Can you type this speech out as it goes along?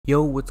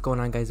Yo, what's going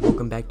on, guys?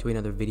 Welcome back to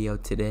another video.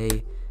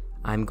 Today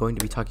I'm going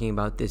to be talking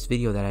about this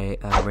video that I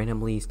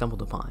randomly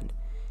stumbled upon,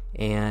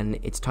 and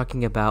it's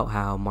talking about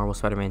how Marvel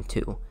Spider-Man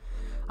 2,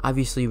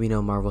 obviously we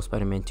know Marvel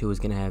Spider-Man 2 is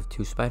going to have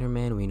two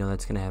Spider-Man. We know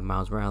that's going to have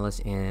Miles Morales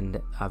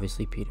and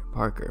obviously Peter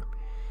Parker.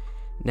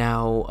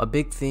 Now, a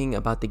big thing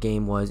about the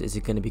game was, is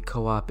it going to be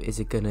co-op? Is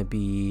it going to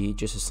be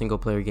just a single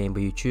player game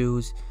but you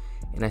choose?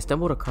 And I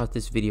stumbled across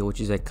this video,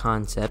 which is a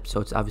concept, so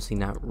it's obviously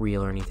not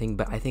real or anything,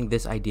 but I think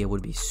this idea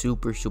would be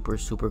super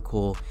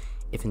cool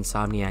if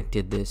Insomniac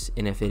did this,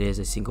 and if it is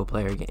a single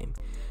player game.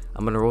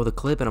 I'm going to roll the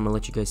clip and I'm going to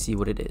let you guys see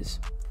what it is.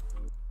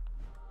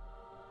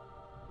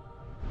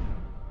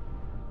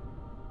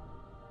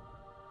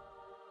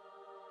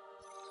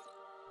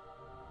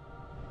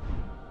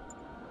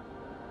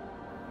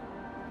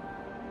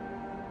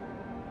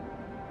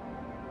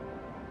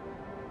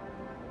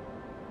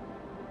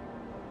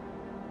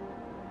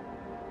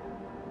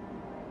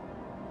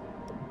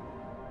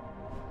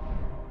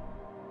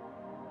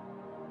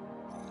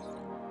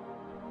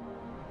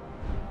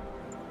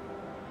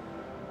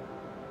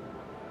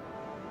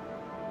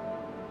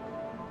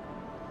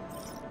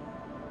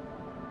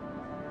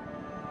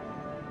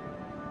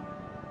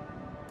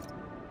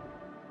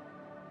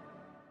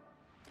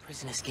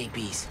 Prison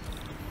escapees.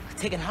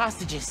 Taking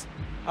hostages.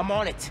 I'm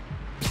on it.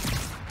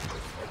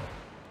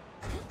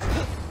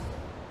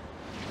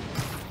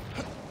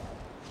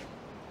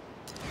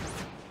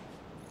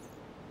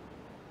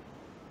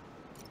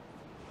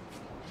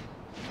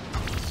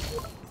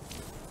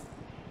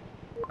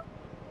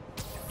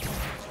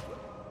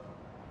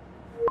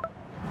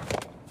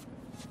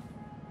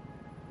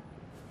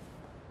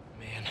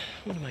 Man,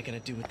 what am I gonna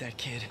do with that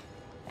kid?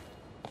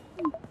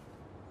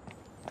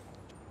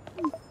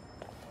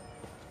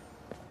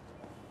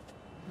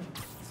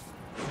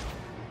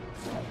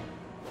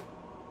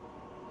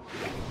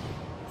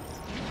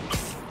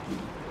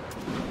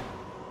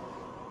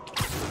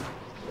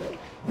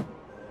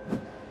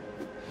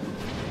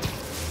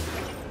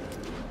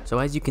 So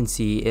as you can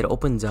see, it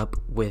opens up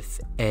with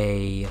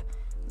a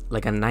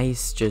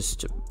nice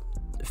just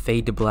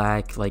fade to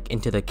black, like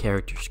into the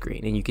character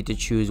screen, and you get to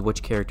choose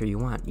which character you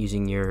want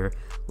using your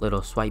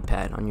little swipe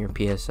pad on your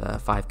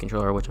PS5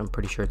 controller, which I'm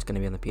pretty sure it's going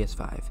to be on the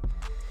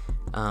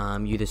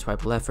PS5. You either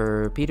swipe left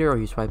for Peter or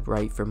you swipe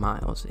right for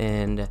Miles.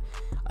 And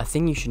a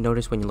thing you should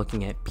notice when you're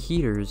looking at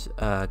Peter's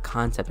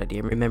concept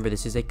idea, remember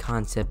this is a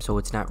concept, so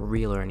it's not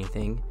real or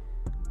anything.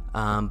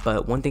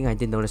 But one thing I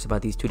did notice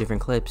about these two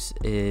different clips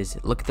is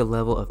look at the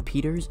level of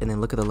Peter's and then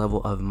look at the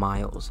level of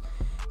Miles.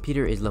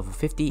 Peter is level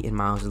 50 and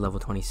Miles is level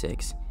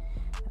 26.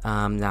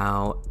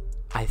 Now,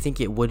 I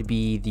think it would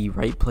be the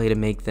right play to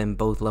make them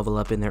both level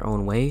up in their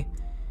own way.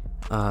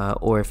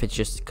 Or if it's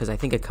just, because I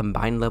think a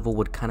combined level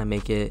would kind of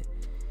make it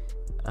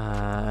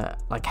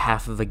like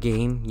half of a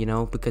game, you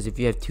know? Because if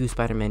you have two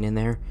Spider-Man in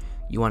there,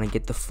 you want to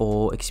get the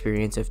full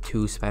experience of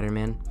two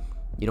Spider-Man.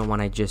 You don't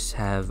want to just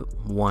have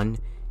one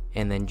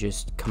and then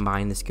just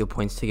combine the skill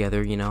points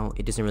together, you know?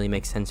 It doesn't really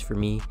make sense for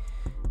me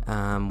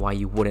why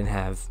you wouldn't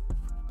have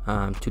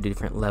two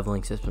different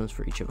leveling systems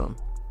for each of them.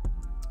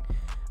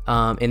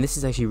 And this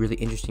is actually really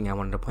interesting. I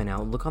wanted to point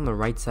out, look on the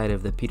right side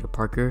of the Peter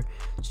Parker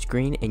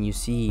screen and you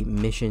see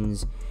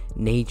missions,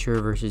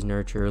 nature versus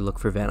nurture, look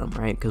for Venom,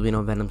 right? Because we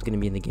know Venom's going to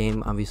be in the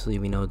game. Obviously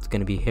we know it's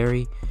going to be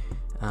Harry,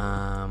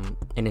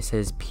 and it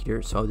says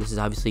Peter, so this is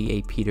obviously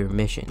a Peter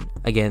mission.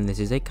 Again, this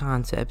is a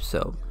concept,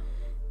 so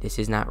this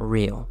is not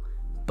real.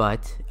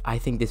 But I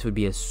think this would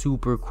be a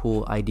super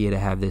cool idea to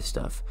have this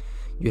stuff.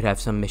 You'd have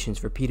some missions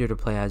for Peter to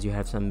play as, you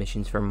have some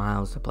missions for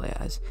Miles to play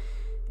as.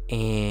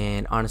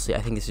 And honestly,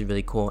 I think this is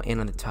really cool. And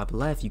on the top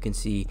left, you can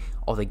see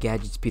all the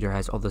gadgets Peter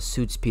has, all the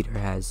suits Peter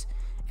has.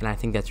 And I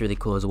think that's really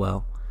cool as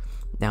well.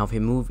 Now,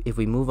 if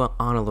we move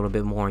on a little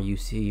bit more, you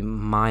see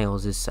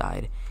Miles'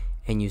 side.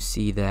 And you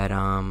see that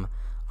on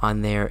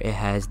there, it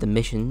has the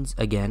missions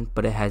again,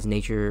 but it has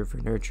nature for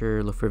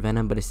nurture, look for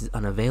Venom, but this is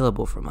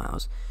unavailable for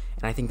Miles.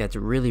 And I think that's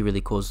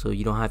really cool, so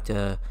you don't have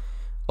to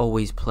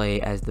always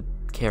play as the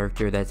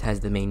character that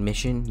has the main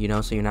mission, you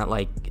know, so you're not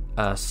like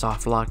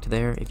soft locked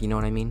there, if you know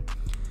what I mean.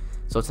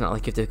 So it's not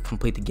like you have to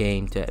complete the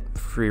game to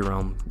free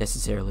roam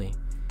necessarily,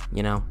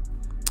 you know.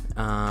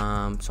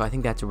 So I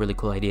think that's a really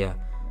cool idea.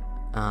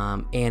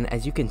 And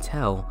as you can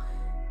tell,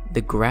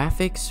 the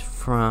graphics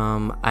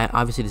from,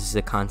 obviously this is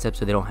a concept,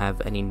 so they don't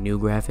have any new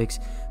graphics,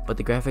 but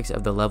the graphics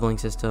of the leveling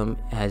system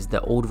has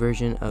the old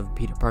version of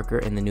Peter Parker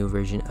and the new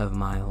version of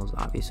Miles,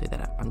 obviously,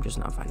 that I'm just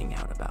not finding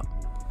out about.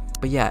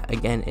 But yeah,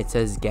 again, it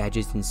says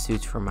gadgets and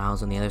suits for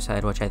Miles on the other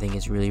side, which I think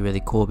is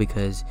really cool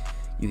because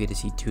you get to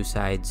see two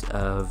sides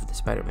of the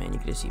Spider-Man. You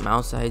get to see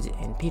Miles' side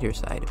and Peter's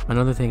side.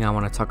 Another thing I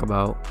want to talk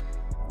about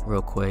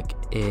real quick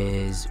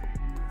is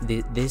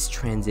this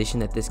transition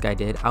that this guy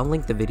did. I'll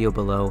link the video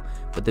below,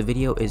 but the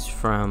video is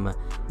from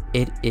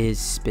It Is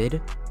Spid.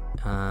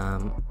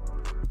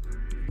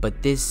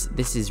 But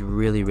this is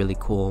really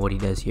cool what he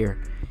does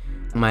here.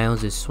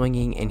 Miles is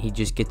swinging and he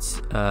just gets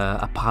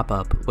a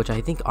pop-up, which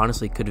I think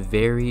honestly could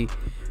really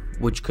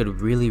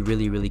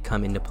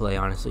come into play.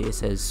 Honestly, it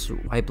says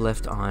swipe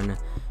left on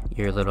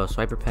your little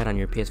swiper pad on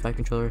your PS5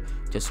 controller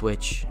to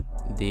switch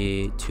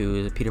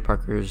to Peter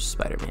Parker's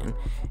Spider-Man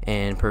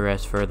and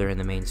progress further in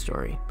the main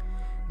story.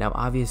 Now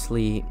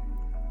obviously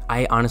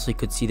I honestly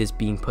could see this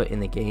being put in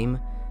the game,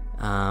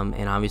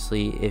 and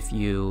obviously if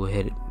you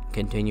hit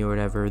continue or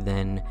whatever,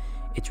 then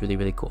it's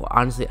really cool.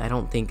 Honestly, I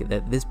don't think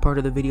that this part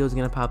of the video is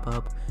gonna pop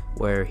up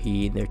where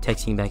they're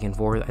texting back and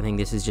forth. I think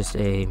this is just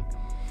a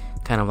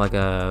kind of like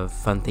a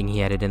fun thing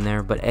he added in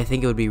there, but I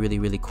think it would be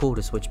really cool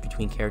to switch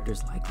between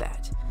characters like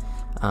that.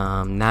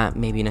 Not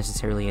maybe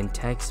necessarily in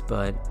text,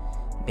 but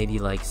maybe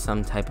like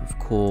some type of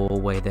cool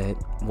way that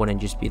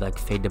wouldn't just be like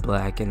fade to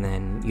black and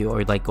then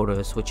or like go to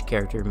a switch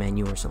character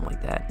menu or something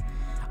like that.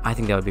 I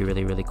think that would be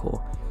really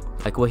cool.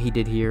 Like what he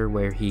did here,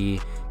 where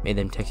he made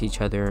them text each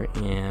other,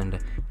 and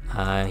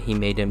he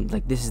made him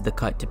like, this is the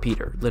cut to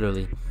Peter.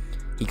 Literally,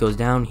 he goes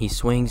down, he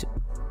swings.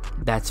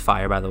 That's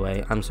fire, by the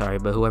way. I'm sorry,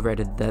 but whoever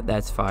edited that,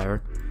 that's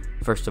fire.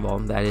 First of all,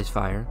 that is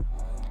fire.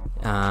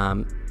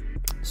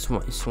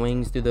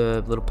 Swings through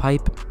the little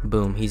pipe.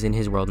 Boom, he's in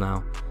his world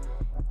now.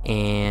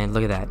 And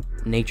look at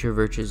that. Nature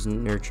versus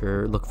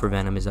nurture. Look for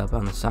Venom is up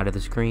on the side of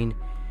the screen.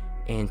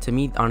 And to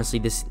me, honestly,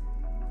 this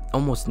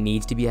almost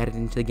needs to be added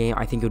into the game.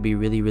 I think it would be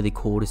really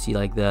cool to see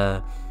like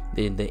the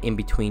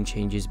in-between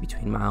changes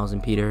between Miles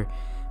and Peter.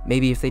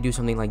 Maybe if they do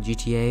something like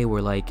GTA,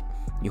 where like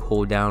you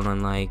hold down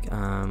on like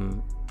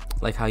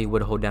how you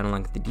would hold down on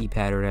like the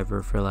D-pad or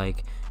whatever for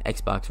like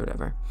Xbox or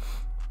whatever.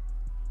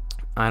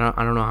 I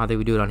don't know how they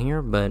would do it on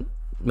here, but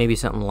maybe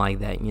something like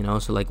that, you know.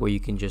 So like where you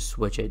can just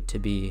switch it to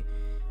be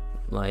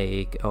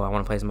like, oh, I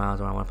want to play as Miles,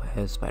 or I want to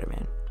play as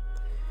Spider-Man.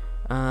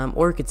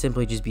 Or it could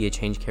simply just be a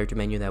change character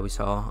menu that we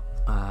saw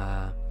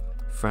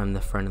from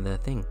the front of the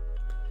thing,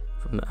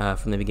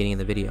 from the beginning of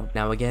the video.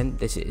 Now again,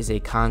 this is a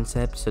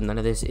concept, so none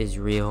of this is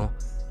real,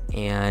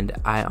 and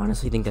I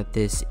honestly think that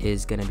this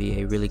is going to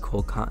be a really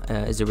cool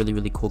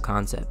really cool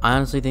concept. I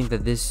honestly think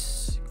that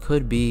this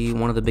could be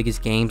one of the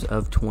biggest games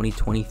of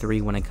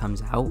 2023 when it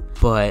comes out.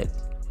 But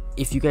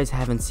if you guys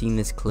haven't seen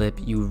this clip,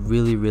 you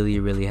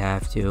really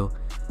have to.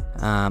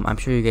 I'm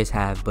sure you guys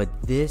have, but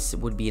this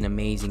would be an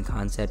amazing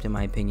concept in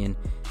my opinion.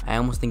 I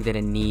almost think that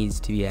it needs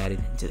to be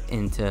added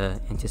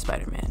into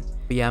Spider-Man.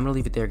 But yeah, I'm gonna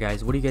leave it there,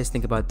 guys. What do you guys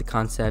think about the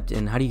concept,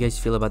 and how do you guys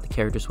feel about the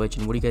character switch,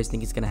 and what do you guys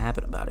think is gonna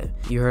happen about it?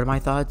 You heard my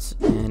thoughts,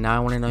 and now I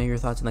want to know your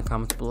thoughts in the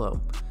comments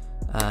below.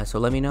 So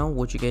let me know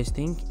what you guys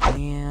think,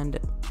 and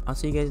I'll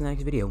see you guys in the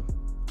next video.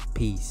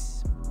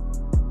 Peace.